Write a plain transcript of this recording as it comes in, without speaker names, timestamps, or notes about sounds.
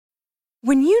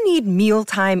When you need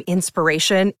mealtime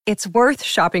inspiration, it's worth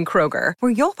shopping Kroger,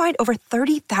 where you'll find over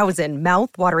 30,000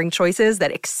 mouth-watering choices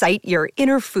that excite your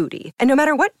inner foodie. And no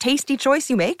matter what tasty choice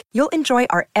you make, you'll enjoy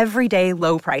our everyday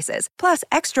low prices, plus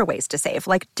extra ways to save,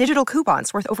 like digital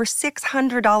coupons worth over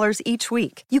 $600 each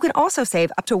week. You can also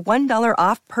save up to $1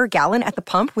 off per gallon at the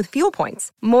pump with fuel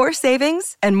points. More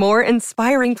savings and more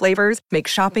inspiring flavors make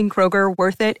shopping Kroger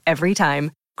worth it every time.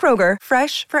 Kroger,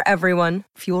 fresh for everyone.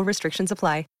 Fuel restrictions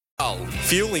apply. Gull,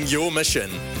 fueling your mission.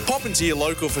 Pop into your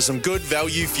local for some good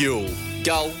value fuel.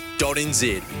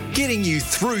 Gull.nz. Getting you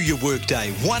through your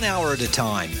workday 1 hour at a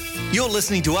time. You're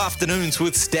listening to Afternoons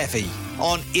with Staffy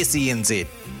on SENZ.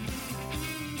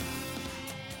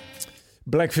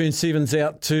 Blackfern Sevens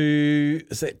out to,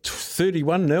 is that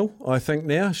 31-0, I think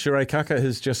now. Jurejko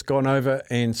has just gone over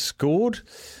and scored.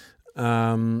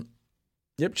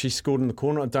 Yep, she scored in the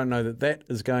corner. I don't know that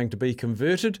is going to be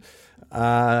converted.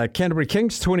 Canterbury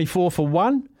Kings, 24 for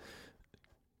 1.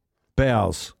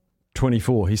 Bowes,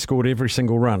 24. He scored every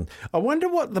single run. I wonder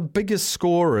what the biggest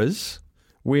score is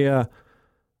where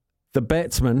the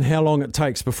batsman, how long it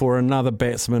takes before another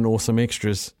batsman or some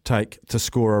extras take to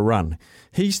score a run.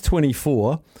 He's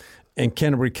 24 and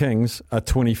Canterbury Kings are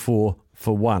 24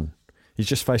 for 1. He's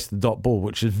just faced the dot ball,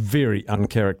 which is very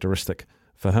uncharacteristic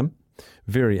for him.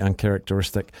 Very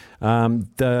uncharacteristic.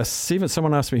 The seven.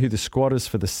 Someone asked me who the squad is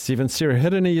for the seven. Sarah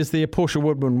Hiddeny is there. Portia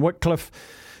Woodman-Whitcliffe,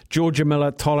 Georgia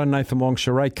Miller, Tyler Nathan Wong,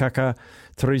 Jurejko,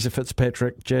 Teresa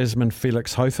Fitzpatrick, Jasmine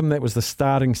Felix Hotham. That was the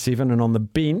starting seven. And on the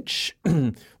bench,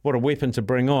 what a weapon to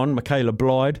bring on. Michaela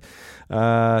Blyde,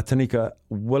 Tanika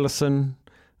Willison,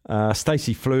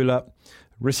 Stacey Flula,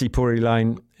 Rissi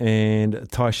Puri-Lane and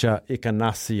Taisha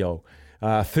Ekanasio.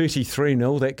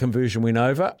 33-0, that conversion went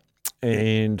over.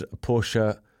 And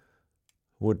Portia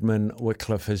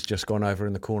Woodman-Whitcliffe has just gone over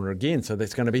in the corner again. So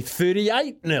that's going to be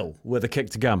 38-0 with a kick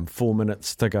to come. 4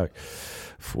 minutes to go.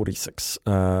 6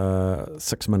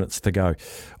 minutes to go.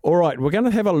 All right, we're going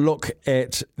to have a look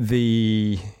at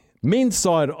the men's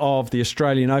side of the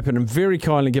Australian Open, and very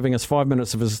kindly giving us 5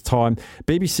 minutes of his time,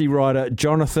 BBC writer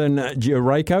Jonathan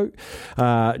Jurejko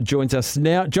joins us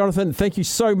now. Jonathan, thank you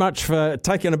so much for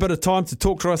taking a bit of time to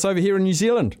talk to us over here in New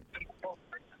Zealand.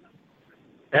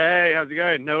 Hey, how's it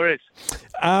going? No worries.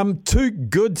 Two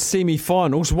good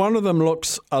semi-finals. One of them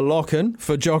looks a lock-in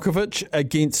for Djokovic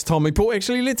against Tommy Paul.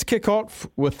 Actually, let's kick off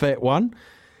with that one.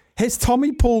 Has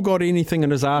Tommy Paul got anything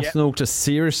in his arsenal to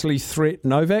seriously threat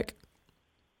Novak?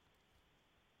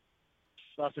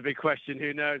 That's a big question.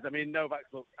 Who knows? I mean,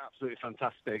 Novak's looked absolutely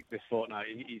fantastic this fortnight.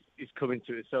 He's come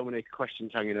into it with so many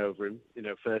questions hanging over him. You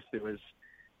know, first it was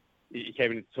he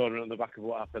came into the tournament on the back of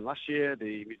what happened last year,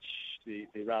 the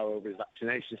row over his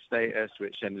vaccination status,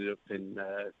 which ended up in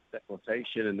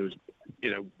deportation, and there was,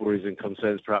 worries and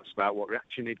concerns perhaps about what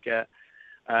reaction he'd get.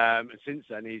 And since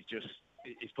then, he's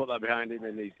put that behind him,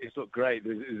 and he's looked great.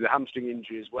 There's a hamstring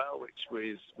injury as well, which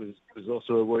was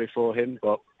also a worry for him.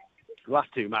 But the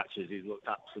last two matches, he's looked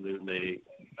absolutely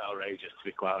outrageous, to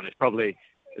be quite honest. Probably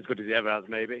as good as he ever has,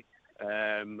 maybe.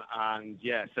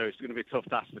 So it's going to be a tough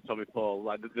task for Tommy Paul.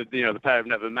 Like the pair have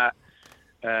never met.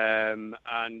 And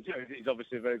he's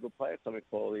obviously a very good player, Tommy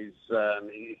Paul. He's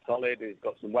solid. He's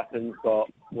got some weapons, but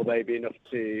will they be enough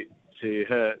to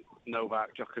hurt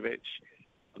Novak Djokovic?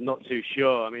 I'm not too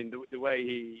sure. I mean, the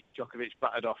way Djokovic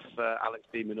battered off Alex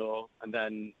de Minaur, and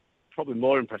then probably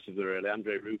more impressive than really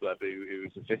Andrei Rublev, who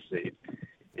was the fifth seed,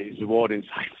 is rewarding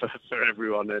sight for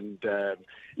everyone. And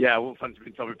I won't fancy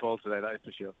being Tommy Paul today, that is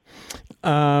for sure.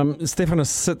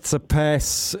 Stefanos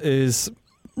Tsitsipas is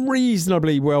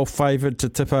reasonably well favoured to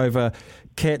tip over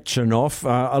Kachanov.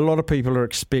 A lot of people are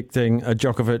expecting a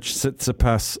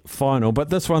Djokovic-Tsitsipas final, but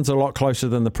this one's a lot closer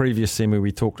than the previous semi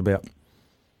we talked about.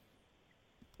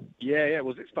 Yeah.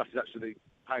 Well, Tsitsipas is actually the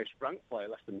highest ranked player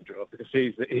left in the draw, because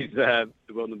he's the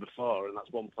world number 4, and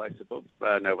that's one place above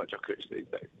Novak Djokovic these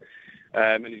days.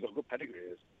 And he's got good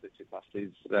pedigree. Tsitsipas.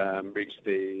 He's reached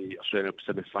the Australian Open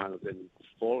semi-finals in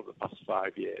 4 of the past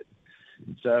 5 years.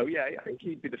 So, I think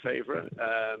he'd be the favourite.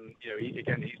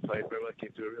 He's played very well. He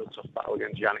came through a real tough battle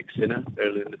against Jannik Sinner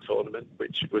early in the tournament,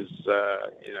 which was,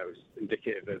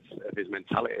 indicative of his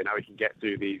mentality and how he can get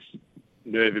through these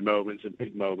nervy moments and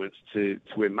big moments to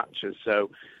win matches.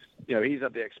 So, he's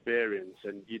had the experience,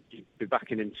 and you'd be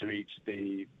backing him to reach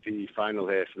the final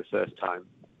here for the first time.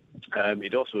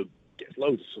 He'd also gets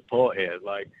loads of support here.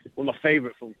 Like, one of my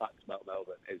favourite fun facts about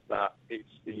Melbourne is that it's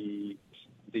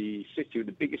the city with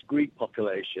the biggest Greek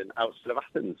population outside of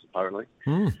Athens, apparently.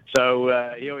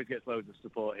 So he always gets loads of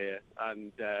support here.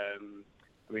 And,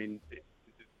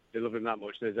 they love him that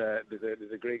much. There's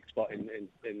a Greek spot in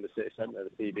the city centre,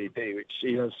 the CBD, which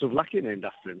has Souvlaki named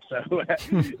after him. So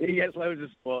he gets loads of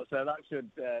support. So that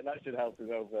should help us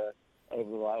over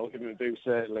like ultimate boost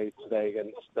certainly today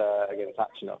against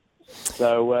Actionov.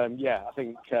 So I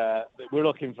think we're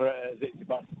looking for a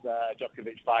Tsitsipas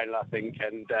Djokovic final, I think,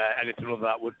 and anything other than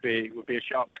that would be a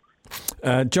shock.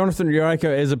 Jonathan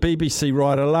Jurejko, as a BBC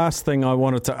writer, last thing I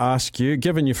wanted to ask you,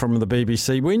 given you're from the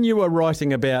BBC, when you were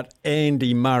writing about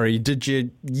Andy Murray, did you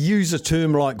use a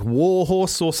term like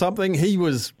warhorse or something? He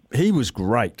was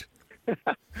great.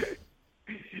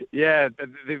 Yeah,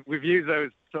 we've used those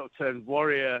sort of terms.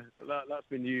 Warrior, that's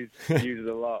been used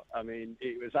a lot. I mean,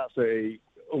 it was absolutely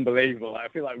unbelievable. I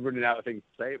feel like running out of things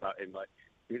to say about him. Like,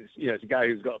 it's a guy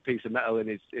who's got a piece of metal in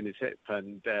his hip,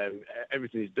 and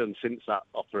everything he's done since that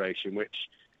operation, which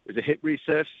was a hip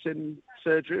resurfacing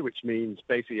surgery, which means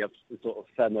basically you have the sort of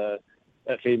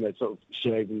femur sort of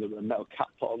shaving a metal cap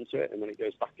put onto it, and then it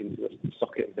goes back into the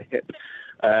socket of the hip.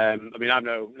 I mean, I'm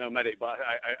no medic, but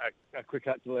I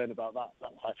quickly had to learn about that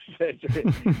type of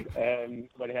surgery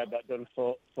when he had that done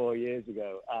 4 years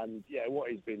ago. And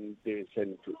what he's been doing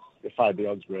since, defied the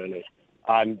odds really.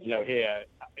 And here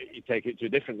you take it to a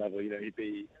different level. He'd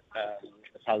be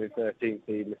Italian 13th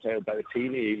seed Matteo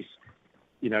Berrettini.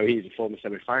 He's a former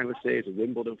semi-finalist. He's a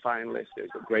Wimbledon finalist. He's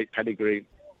got great pedigree.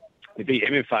 He beat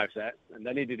him in 5 sets, and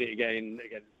then he did it again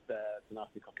against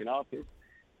Thanasi Kokkinakis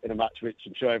in a match which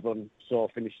I'm sure everyone saw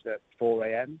finished at 4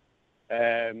 a.m.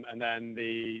 And then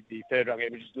the third round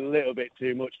game was just a little bit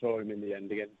too much for him in the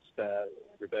end against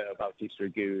Roberto Bautista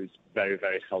Agut, who's very,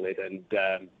 very solid. And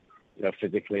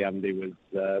physically, Andy was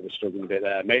struggling a bit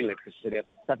there, mainly because he had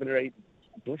 7 or 8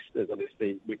 blisters on his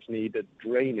feet, which needed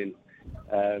draining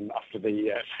after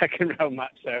the second round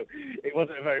match. So it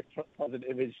wasn't a very positive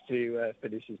image to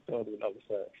finish his tournament on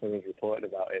for us reporting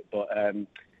about it. But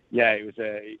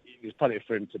it was plenty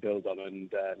for him to build on,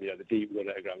 and the deep run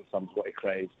at a Grand Slam's what he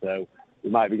craves. So we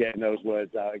might be getting those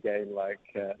words out again, like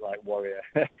warrior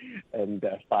and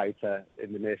fighter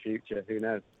in the near future. Who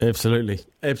knows?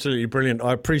 Absolutely brilliant.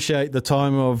 I appreciate the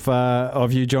time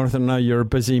of you, Jonathan. I know you're a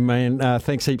busy man.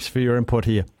 Thanks heaps for your input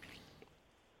here.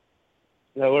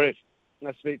 No worries.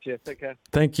 Nice to speak to you. Take care.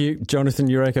 Thank you, Jonathan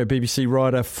Jurejko, BBC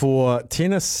writer for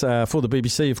tennis, for the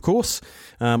BBC, of course.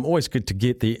 Always good to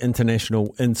get the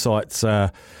international insights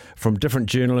from different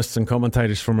journalists and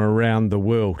commentators from around the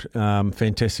world.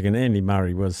 Fantastic. And Andy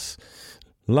Murray was,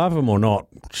 love him or not,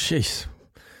 jeez.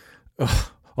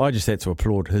 I just had to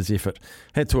applaud his effort.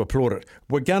 Had to applaud it.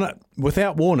 We're going to,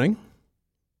 without warning,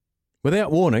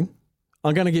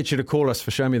 I'm going to get you to call us for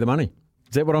Show Me the Money.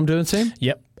 Is that what I'm doing, Sam?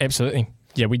 Yep, absolutely.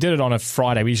 Yeah, we did it on a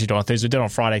Friday. We usually do it on Thursday. We did it on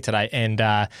Friday today.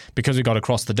 And because we got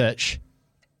across the ditch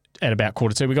at about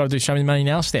 1:45, we've got to do Show Me the Money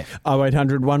now, Steph.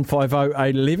 0800 150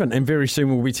 811. And very soon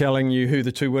we'll be telling you who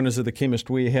the 2 winners of the Chemist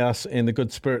Warehouse and the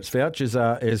Good Spirits vouchers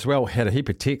are as well. Had a heap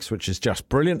of texts, which is just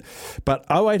brilliant. But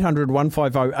 0800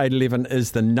 150 811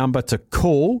 is the number to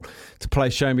call to play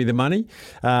Show Me the Money.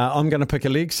 I'm going to pick a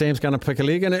leg. Sam's going to pick a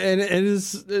leg. And it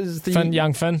is the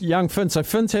young Finn. Young Finn. So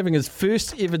Finn's having his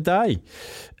first ever day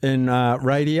in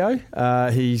radio.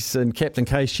 He's in Captain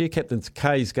K's chair. Captain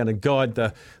K is going to guide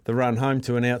the run home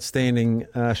to an outstanding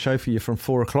show for you from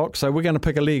 4 o'clock. So we're going to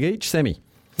pick a leg each, Sammy.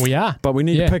 We are. But we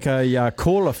need to pick a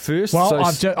caller first. Well,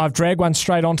 I've dragged one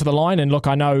straight onto the line. And look,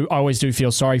 I know I always do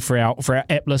feel sorry for our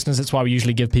app listeners. That's why we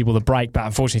usually give people the break. But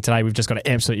unfortunately today we've just got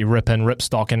to absolutely rip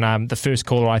stock. And the first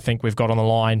caller I think we've got on the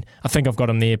line, I think I've got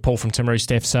him there, Paul from Timaru,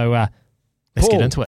 Steph. So let's get into it.